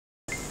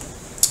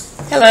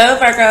Hello,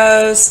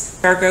 Virgos.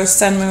 Virgo,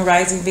 Sun, Moon,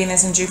 Rising,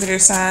 Venus, and Jupiter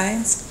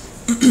signs.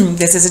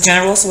 This is a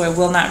general, so it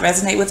will not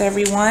resonate with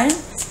everyone.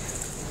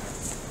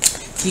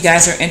 If you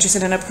guys are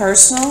interested in a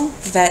personal,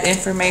 that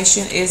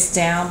information is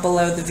down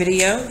below the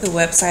video, the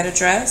website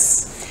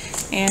address.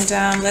 And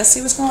let's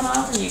see what's going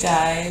on for you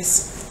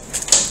guys.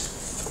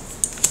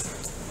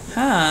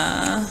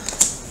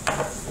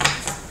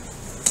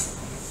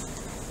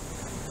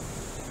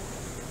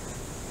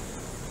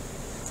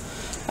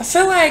 I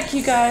feel like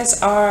you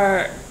guys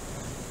are...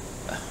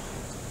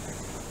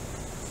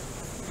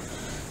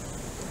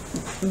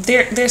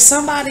 There's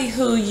somebody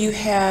who you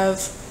have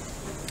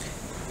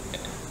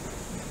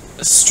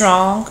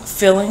strong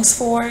feelings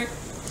for,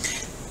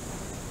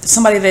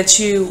 somebody that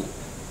you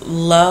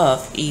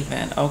love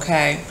even,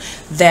 okay,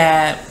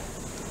 that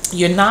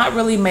you're not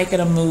really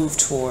making a move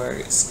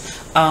towards.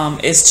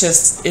 It's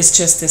just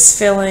this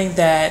feeling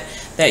that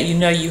you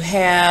know you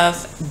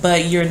have,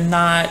 but you're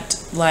not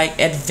like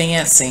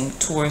advancing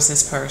towards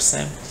this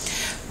person.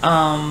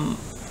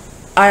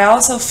 I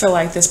also feel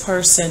like this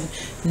person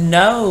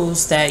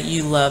knows that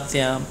you love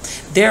them.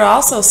 They're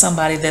also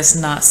somebody that's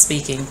not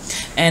speaking,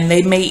 and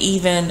they may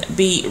even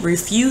be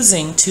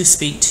refusing to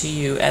speak to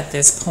you at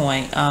this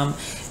point.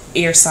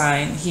 Air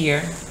sign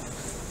here.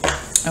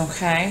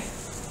 Okay.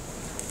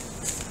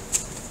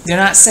 They're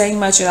not saying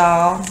much at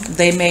all.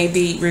 They may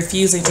be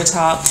refusing to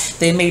talk.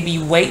 They may be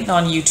waiting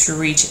on you to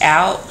reach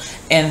out,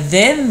 and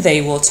then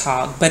they will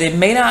talk. But it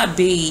may not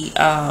be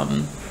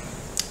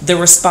the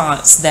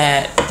response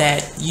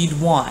that you'd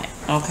want.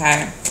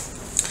 Okay.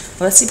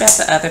 Let's see about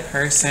the other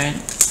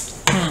person.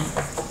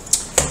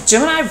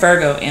 Gemini,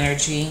 Virgo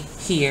energy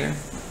here.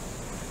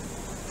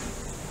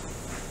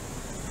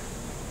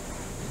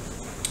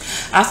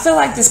 I feel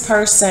like this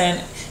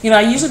person, you know,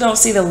 I usually don't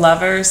see the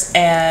lovers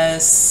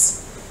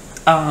as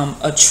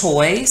a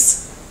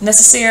choice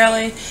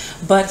necessarily,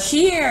 but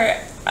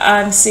here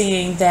I'm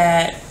seeing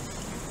that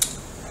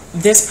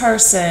this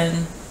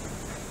person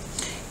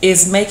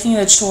is making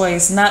a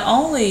choice not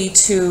only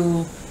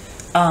to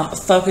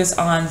focus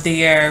on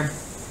their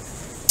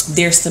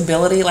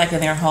stability, like in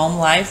their home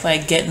life,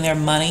 like getting their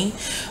money,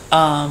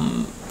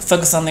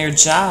 focus on their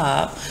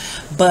job,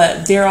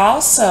 but they're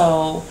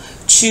also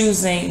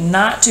choosing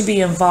not to be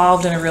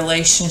involved in a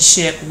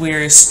relationship where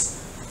it's,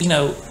 you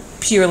know,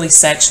 purely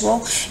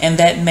sexual, and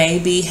that may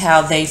be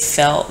how they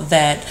felt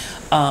that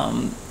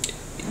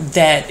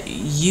that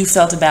you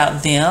felt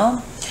about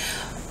them,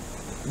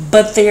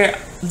 but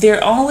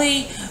they're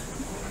only,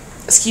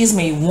 excuse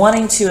me,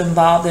 wanting to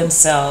involve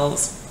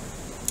themselves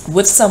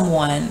with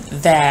someone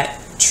that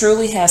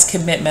truly has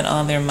commitment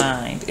on their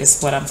mind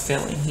is what I'm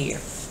feeling here.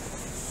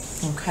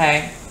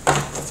 Okay.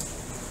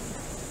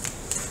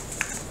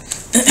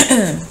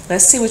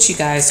 Let's see what you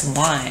guys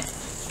want.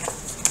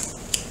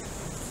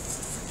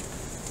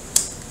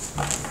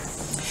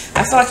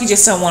 I feel like you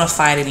just don't want to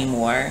fight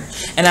anymore.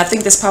 And I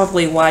think that's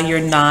probably why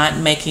you're not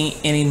making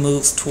any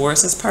moves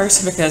towards this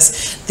person,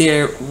 because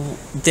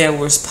there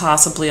was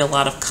possibly a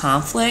lot of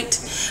conflict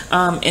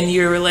in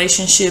your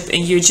relationship,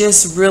 and you're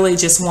just really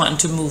just wanting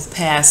to move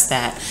past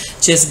that.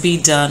 Just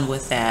be done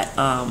with that.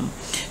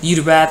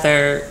 You'd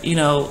rather, you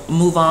know,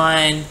 move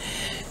on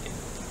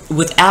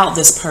without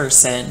this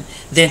person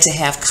than to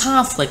have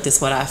conflict,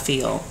 is what I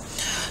feel.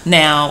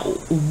 Now,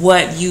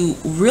 what you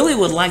really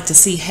would like to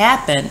see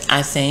happen,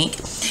 I think,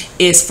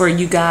 is for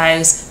you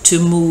guys to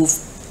move,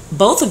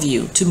 both of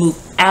you, to move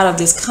out of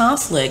this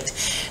conflict,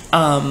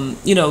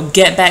 you know,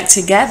 get back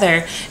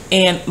together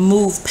and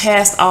move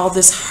past all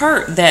this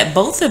hurt that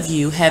both of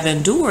you have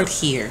endured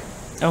here,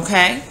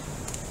 okay?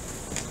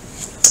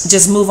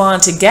 Just move on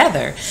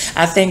together.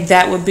 I think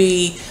that would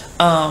be,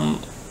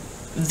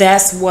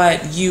 that's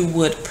what you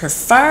would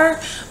prefer,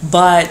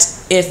 but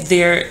if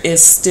there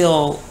is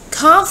still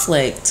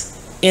conflict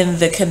in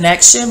the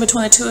connection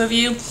between the two of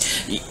you,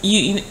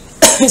 you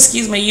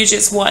excuse me, you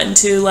just wanting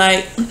to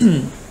like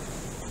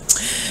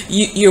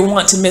you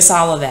want to miss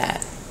all of that.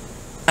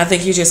 I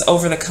think you're just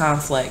over the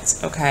conflict,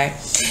 okay?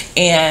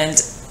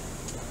 And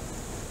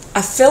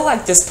I feel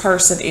like this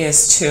person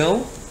is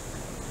too,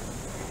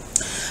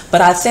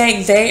 but I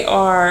think they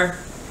are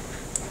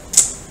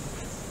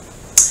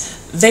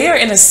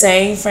in the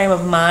same frame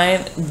of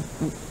mind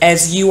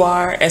as you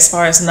are, as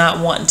far as not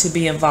wanting to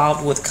be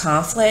involved with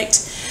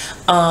conflict.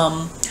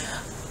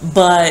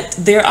 But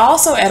they're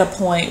also at a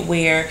point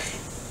where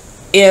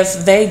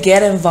if they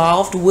get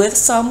involved with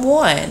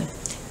someone,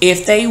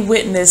 if they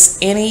witness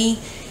any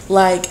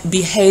like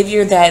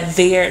behavior that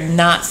they're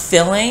not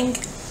feeling,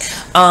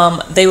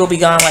 they will be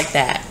gone like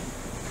that,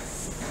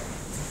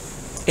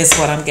 is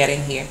what I'm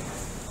getting here.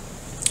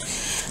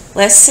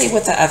 Let's see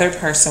what the other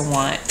person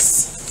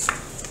wants.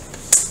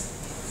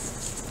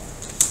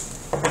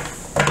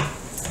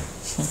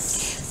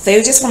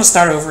 They just want to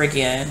start over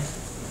again.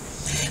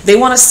 They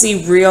want to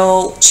see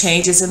real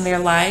changes in their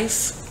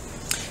life,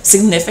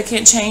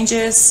 significant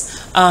changes.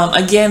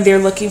 Again, they're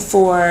looking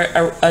for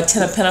a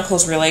Ten of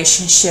Pentacles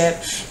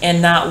relationship, and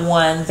not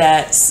one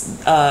that's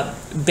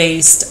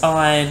based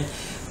on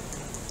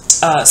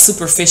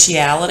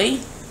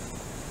superficiality.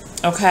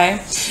 Okay,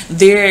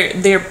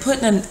 they're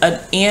putting an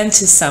end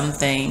to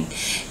something,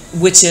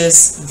 which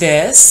is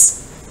this,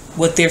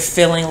 what they're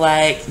feeling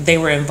like they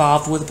were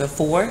involved with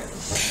before,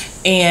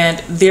 and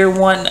they're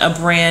wanting a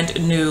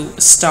brand new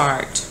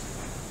start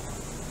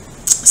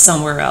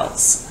somewhere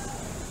else.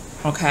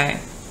 Okay.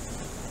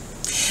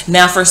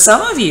 Now, for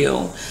some of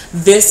you,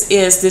 this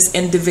is this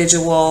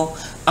individual,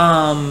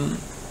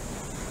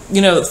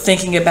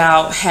 thinking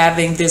about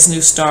having this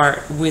new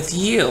start with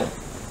you.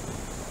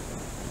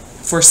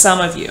 For some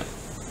of you.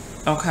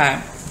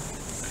 Okay.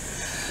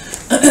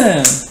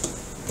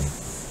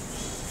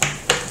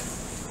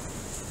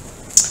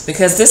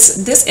 Because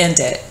this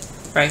ended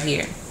right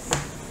here.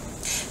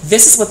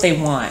 This is what they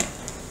want.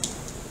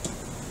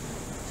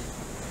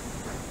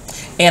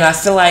 And I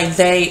feel like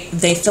they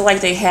feel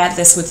like they had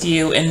this with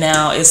you, and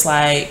now it's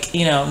like,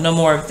 no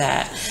more of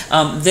that.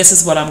 This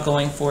is what I'm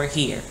going for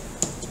here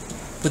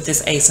with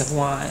this Ace of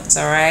Wands,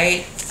 all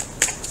right?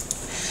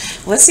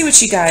 Let's see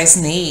what you guys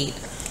need.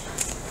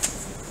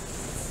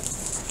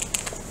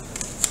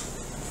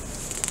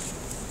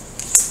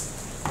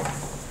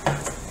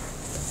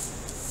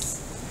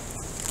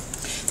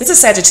 This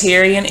is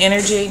Sagittarian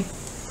energy.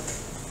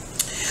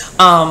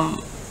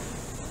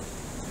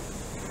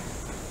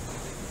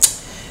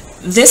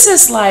 This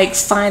is like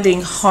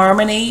finding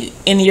harmony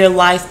in your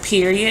life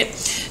period,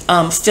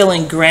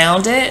 feeling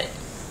grounded.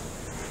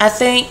 I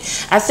think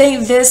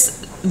this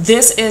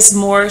is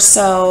more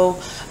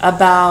so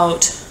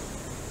about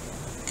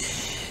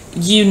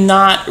you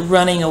not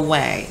running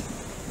away.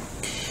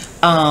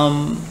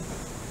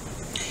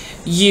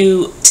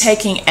 You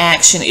taking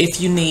action if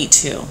you need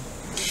to.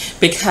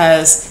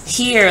 Because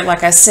here,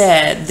 like I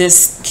said,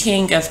 this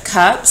King of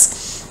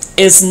Cups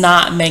is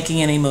not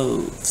making any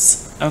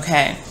moves.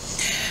 Okay.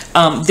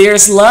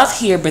 There's love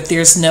here, but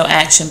there's no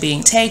action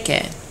being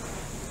taken.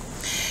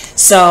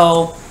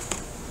 So,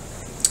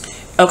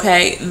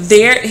 okay,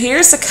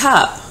 here's the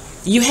cup.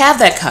 You have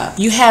that cup.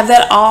 You have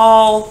that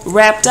all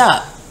wrapped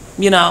up,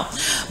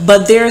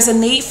 But there's a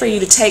need for you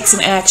to take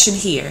some action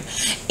here.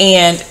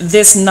 And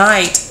this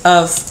Knight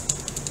of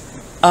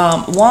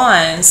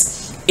Wands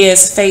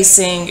is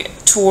facing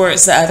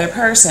towards the other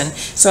person.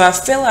 So I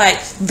feel like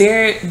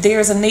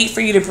there's a need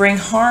for you to bring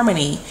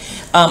harmony,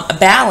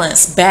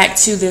 balance back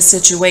to this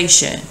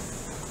situation.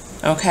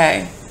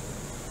 Okay.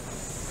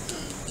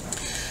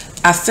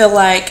 I feel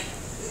like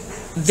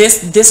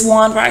this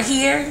wand right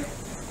here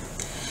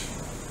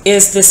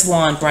is this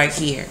wand right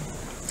here.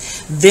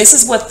 This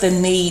is what the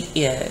need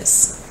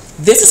is.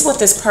 This is what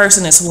this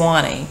person is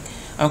wanting.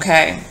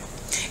 Okay.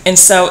 And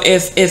so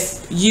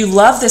if you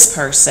love this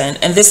person,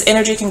 and this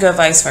energy can go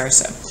vice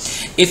versa.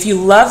 If you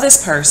love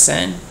this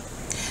person,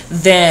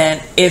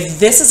 then if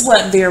this is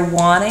what they're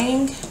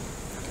wanting,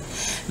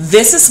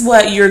 this is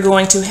what you're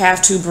going to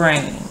have to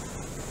bring.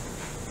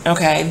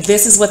 Okay,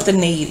 this is what the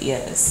need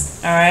is.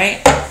 All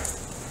right.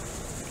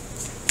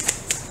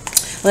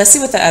 Let's see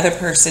what the other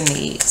person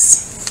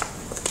needs.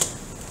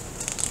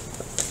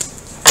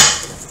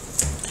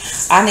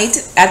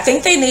 I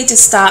think they need to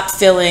stop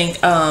feeling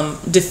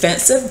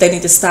defensive. They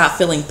need to stop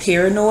feeling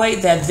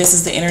paranoid that this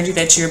is the energy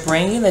that you're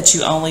bringing, that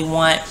you only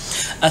want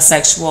a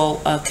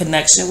sexual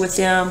connection with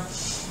them.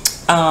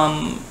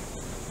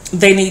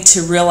 They need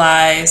to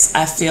realize,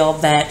 I feel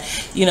that,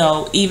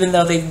 even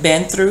though they've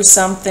been through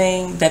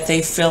something that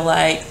they feel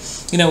like,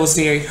 was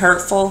very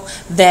hurtful,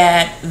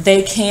 that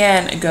they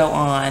can go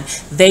on.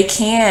 They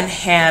can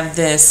have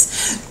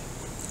this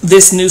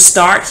new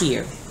start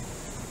here.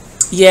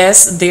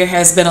 Yes, there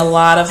has been a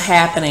lot of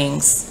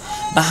happenings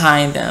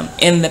behind them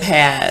in the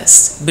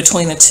past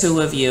between the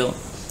two of you.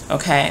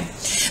 Okay,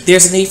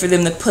 there's a need for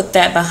them to put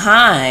that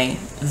behind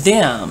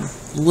them,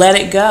 let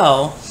it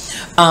go.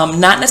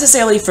 Not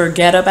necessarily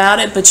forget about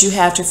it, but you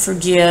have to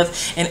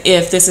forgive. And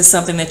if this is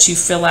something that you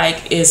feel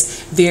like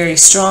is very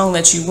strong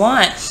that you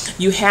want,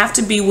 you have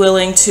to be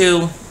willing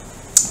to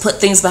put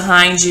things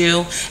behind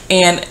you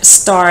and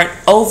start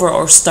over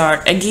or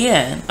start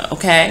again.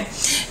 Okay,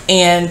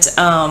 and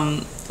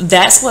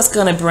that's what's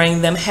going to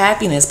bring them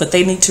happiness. But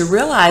they need to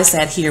realize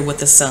that here with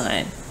the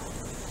Sun.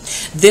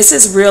 This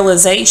is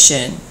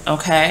realization,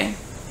 okay?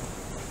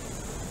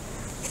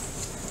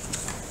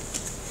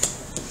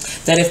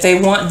 That if they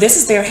want, this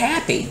is their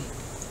happy.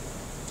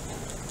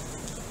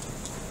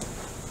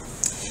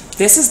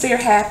 This is their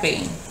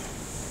happy.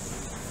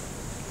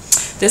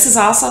 This is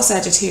also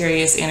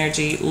Sagittarius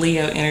energy,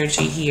 Leo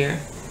energy here,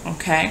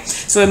 okay?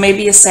 So it may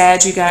be a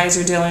Sag you guys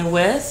are dealing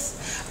with.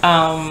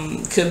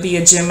 Could be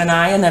a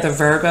Gemini, another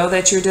Virgo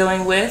that you're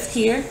dealing with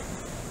here.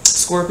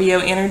 Scorpio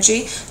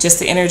energy, just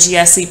the energy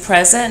I see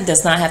present,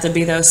 does not have to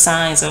be those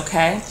signs,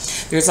 okay?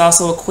 There's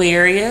also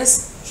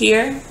Aquarius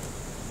here.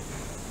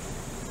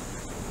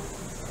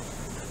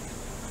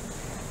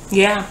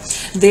 Yeah,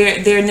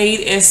 their need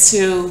is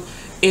to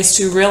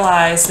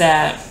realize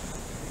that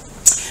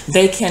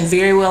they can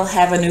very well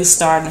have a new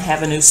start and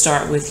have a new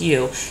start with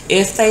you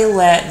if they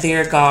let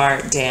their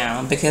guard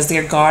down, because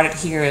they're guarded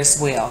here as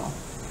well.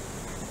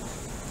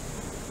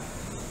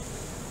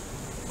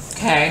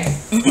 Okay.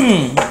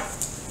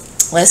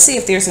 Let's see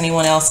if there's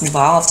anyone else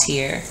involved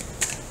here.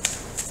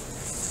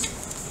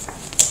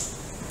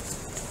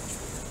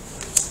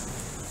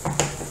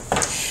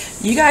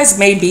 You guys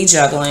may be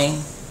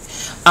juggling.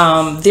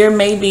 There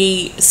may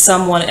be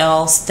someone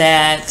else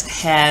that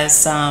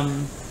has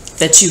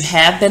that you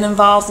have been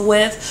involved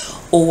with,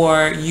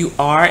 or you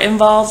are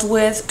involved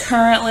with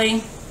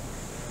currently.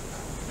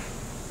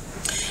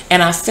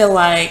 And I feel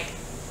like,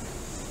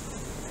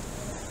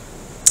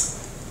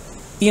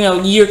 you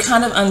know, you're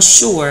kind of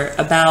unsure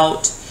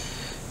about,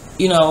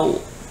 you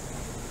know,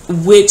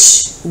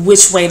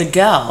 which way to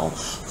go,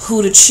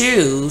 who to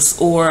choose,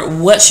 or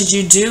what should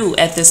you do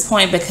at this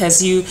point,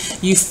 because you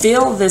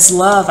feel this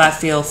love, I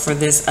feel, for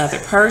this other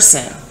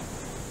person.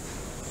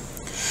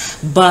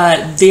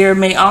 But there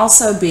may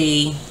also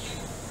be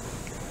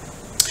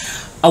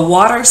a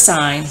water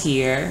sign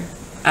here,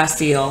 I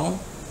feel,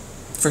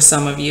 for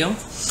some of you,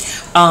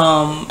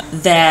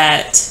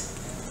 that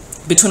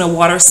between a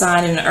water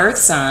sign and an earth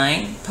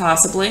sign,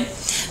 possibly,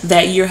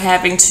 that you're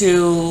having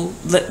to,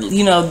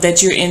 you know,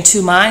 that you're in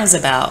two minds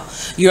about.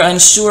 You're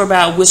unsure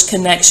about which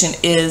connection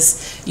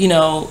is, you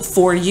know,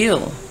 for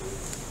you.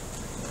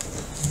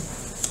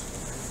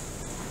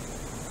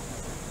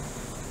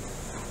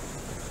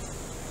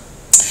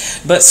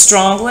 But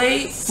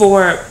strongly,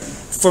 for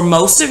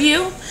most of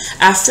you,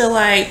 I feel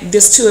like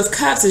this Two of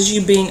Cups is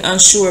you being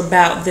unsure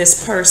about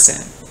this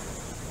person.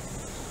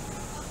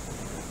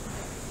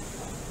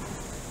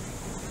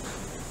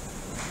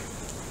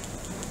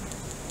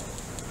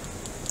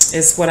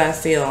 Is what I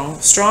feel.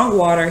 Strong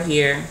water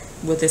here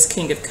with this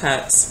King of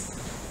Cups.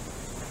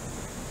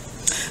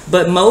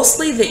 But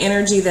mostly the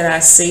energy that I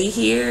see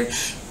here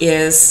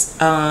is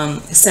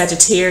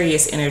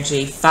Sagittarius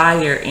energy,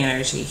 fire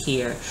energy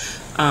here.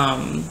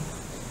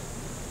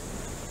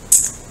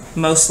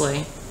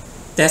 Mostly.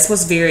 That's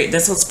what's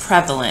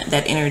prevalent,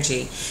 that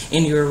energy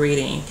in your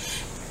reading.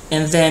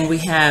 And then we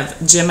have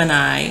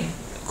Gemini,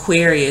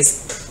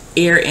 Aquarius,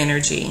 air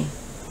energy.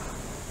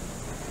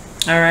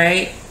 All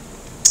right.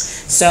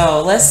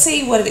 So let's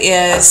see what it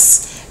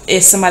is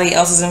if somebody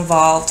else is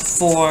involved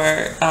for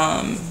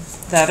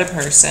the other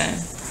person.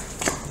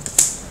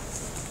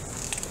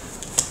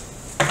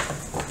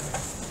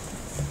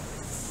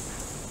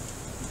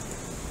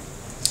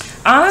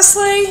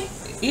 Honestly,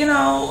 you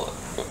know,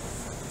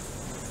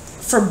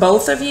 for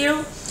both of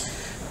you,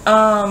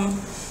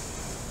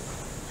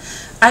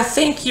 I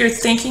think you're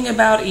thinking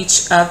about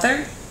each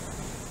other.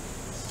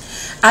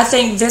 I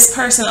think this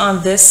person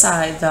on this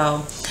side,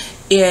 though,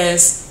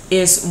 is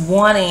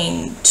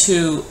wanting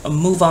to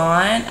move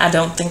on. I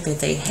don't think that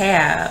they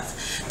have,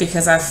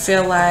 because I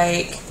feel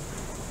like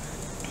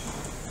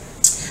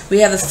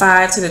we have the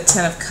 5 to the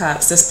 10 of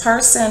Cups. This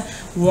person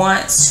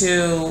wants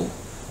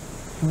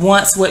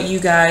what you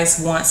guys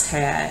once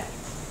had,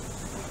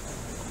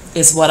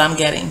 is what I'm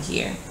getting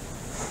here.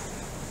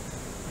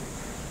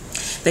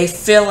 They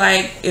feel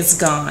like it's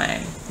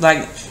gone.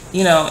 Like,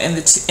 you know, in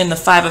the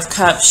 5 of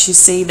Cups, you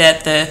see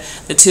that the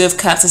 2 of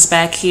Cups is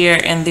back here,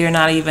 and they're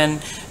not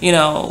even, you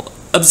know,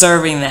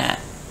 observing that.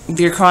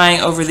 They're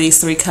crying over these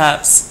 3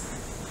 cups,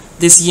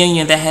 this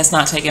union that has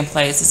not taken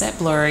place. Is that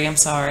blurry? I'm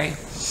sorry.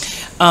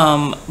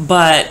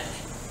 But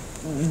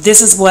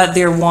this is what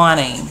they're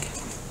wanting.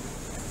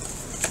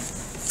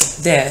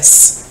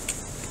 This.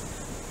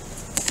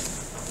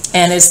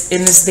 And it's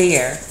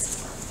there.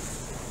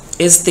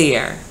 It's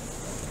there.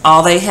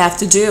 All they have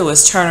to do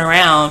is turn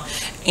around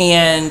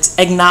and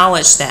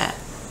acknowledge that.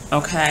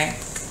 Okay?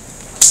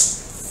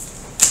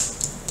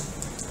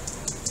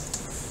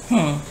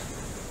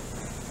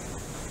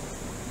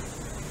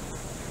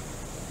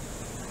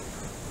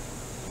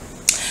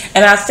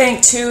 And I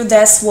think too,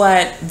 that's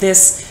what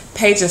this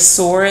Page of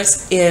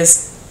Swords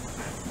is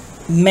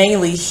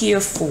mainly here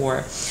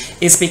for,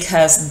 is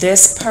because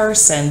this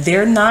person,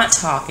 they're not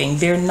talking,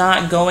 they're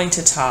not going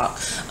to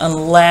talk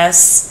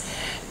unless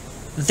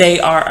they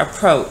are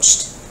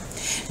approached.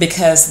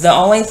 Because the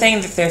only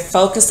thing that they're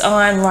focused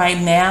on right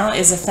now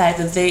is the fact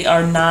that they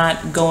are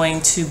not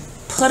going to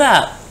put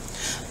up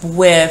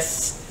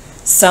with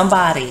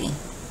somebody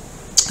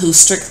who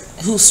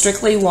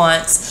strictly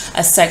wants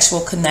a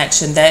sexual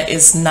connection that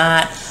is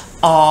not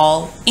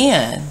all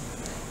in.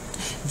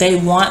 They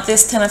want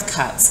this 10 of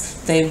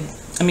Cups.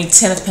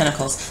 10 of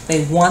Pentacles.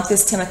 They want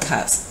this 10 of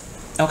Cups.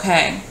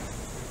 Okay?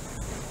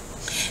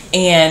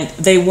 And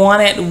they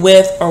want it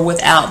with or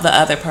without the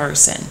other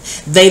person.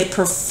 They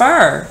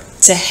prefer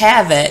to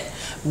have it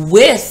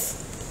with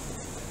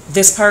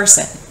this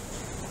person.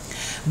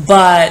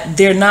 But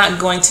they're not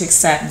going to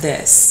accept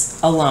this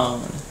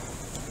alone.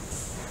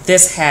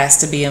 This has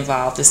to be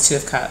involved, this 2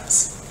 of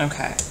Cups.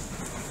 Okay.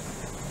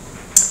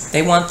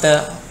 They want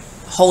the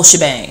whole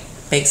shebang,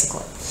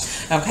 basically.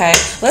 Okay.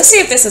 Let's see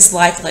if this is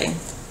likely.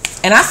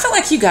 And I feel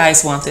like you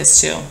guys want this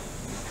too.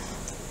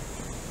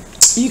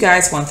 You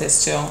guys want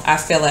this too. I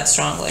feel that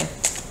strongly.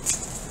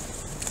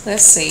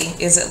 Let's see.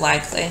 Is it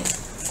likely?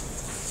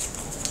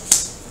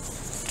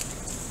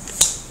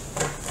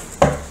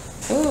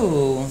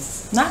 Ooh.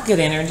 Not good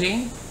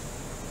energy.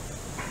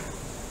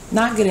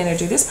 Not good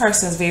energy. This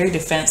person is very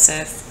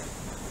defensive.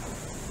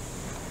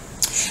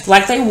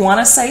 Like they want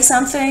to say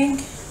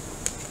something.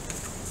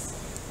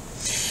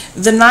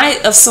 The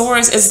Knight of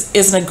Swords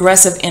is an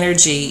aggressive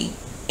energy.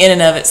 in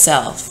and of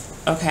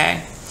itself,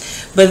 okay?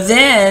 But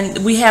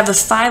then we have the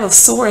Five of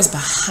Swords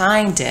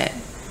behind it.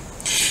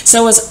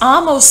 So it's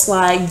almost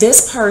like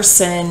this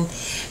person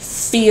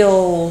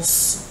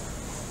feels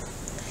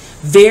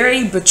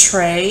very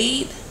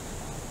betrayed.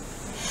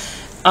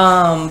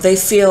 They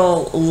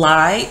feel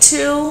lied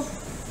to.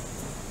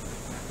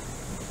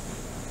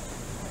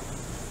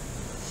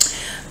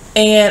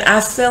 And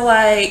I feel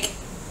like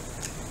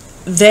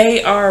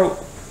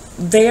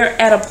they're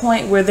at a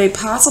point where they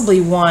possibly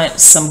want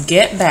some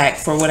get back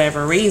for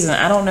whatever reason.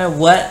 I don't know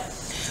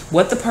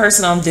what the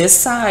person on this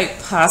side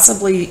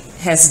possibly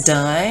has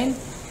done.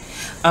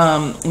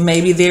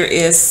 Maybe there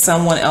is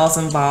someone else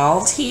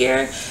involved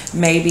here.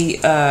 Maybe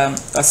a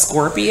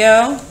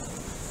Scorpio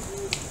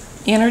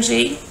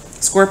energy,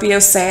 Scorpio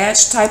Sag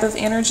type of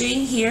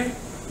energy here.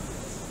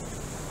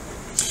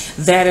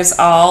 That is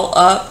all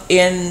up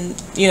in,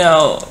 you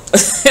know,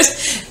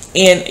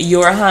 in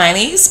your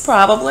heinies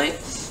probably,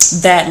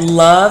 that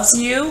loves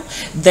you.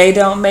 They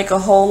don't make a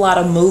whole lot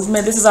of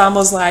movement. This is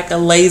almost like a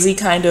lazy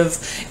kind of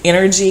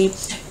energy.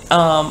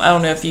 I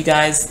don't know if you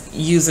guys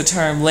use the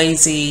term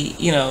lazy,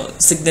 you know,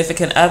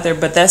 significant other,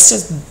 but that's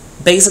just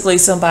basically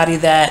somebody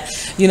that,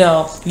 you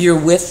know, you're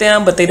with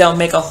them, but they don't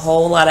make a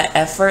whole lot of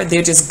effort.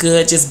 They're just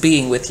good just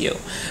being with you.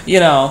 You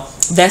know,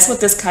 that's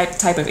what this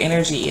type of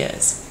energy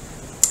is.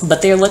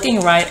 But they're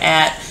looking right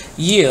at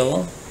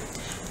you,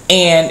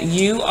 and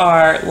you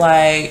are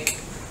like,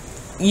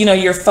 you know,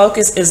 your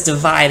focus is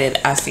divided,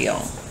 I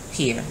feel,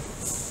 here.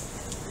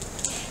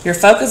 Your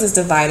focus is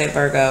divided,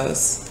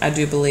 Virgos, I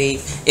do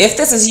believe. If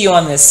this is you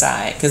on this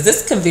side, because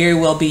this could very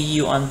well be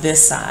you on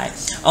this side.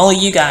 Only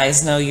you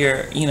guys know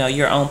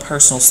your own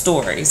personal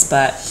stories,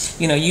 but,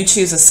 you know, you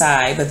choose a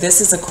side. But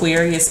this is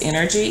Aquarius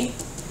energy.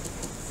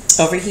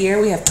 Over here,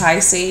 we have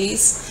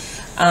Pisces.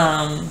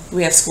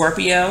 We have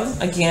Scorpio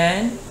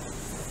again,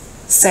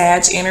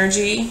 Sag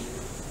energy,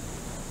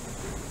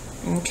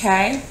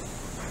 okay,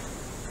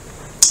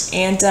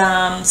 and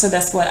so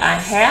that's what I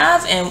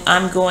have, and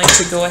I'm going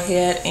to go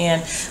ahead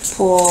and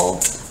pull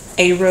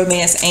a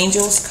Romance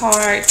Angels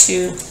card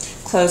to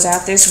close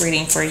out this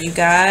reading for you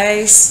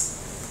guys.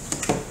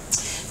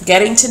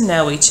 Getting to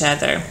know each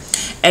other.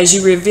 As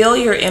you reveal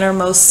your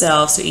innermost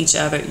selves to each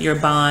other, your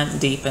bond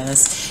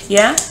deepens.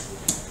 Yeah,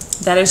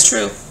 that is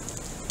true.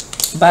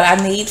 But I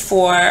need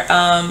for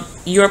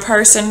your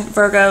person,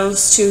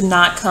 Virgos, to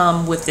not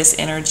come with this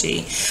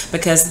energy,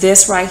 because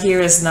this right here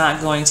is not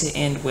going to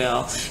end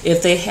well.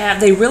 If they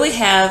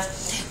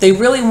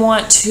really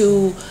want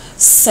to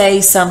say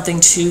something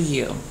to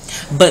you,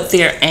 but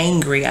they're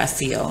angry, I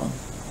feel.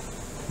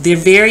 They're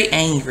very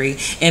angry,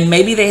 and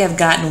maybe they have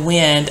gotten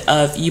wind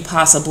of you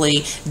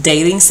possibly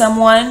dating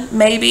someone,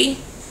 maybe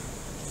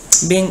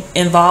being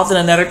involved in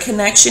another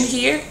connection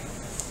here.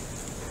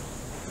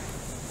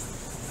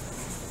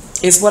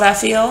 Is what I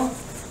feel,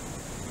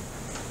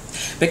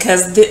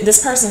 because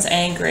this person's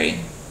angry.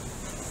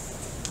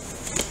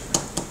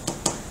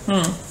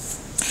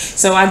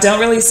 So I don't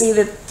really see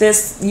that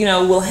this, you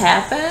know, will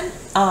happen,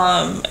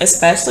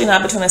 especially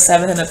not between the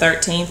 7th and the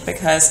 13th,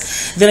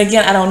 because then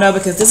again, I don't know,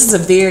 because this is a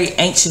very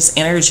anxious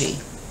energy.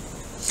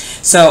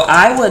 So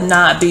I would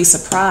not be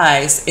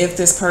surprised if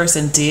this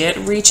person did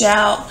reach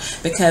out,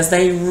 because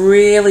they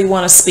really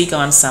want to speak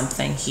on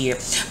something here.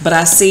 But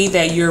I see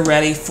that you're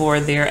ready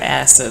for their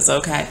asses,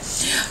 okay?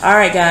 All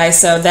right,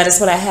 guys, so that is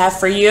what I have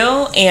for you,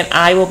 and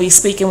I will be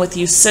speaking with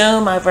you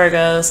soon, my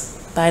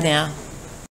Virgos. Bye now.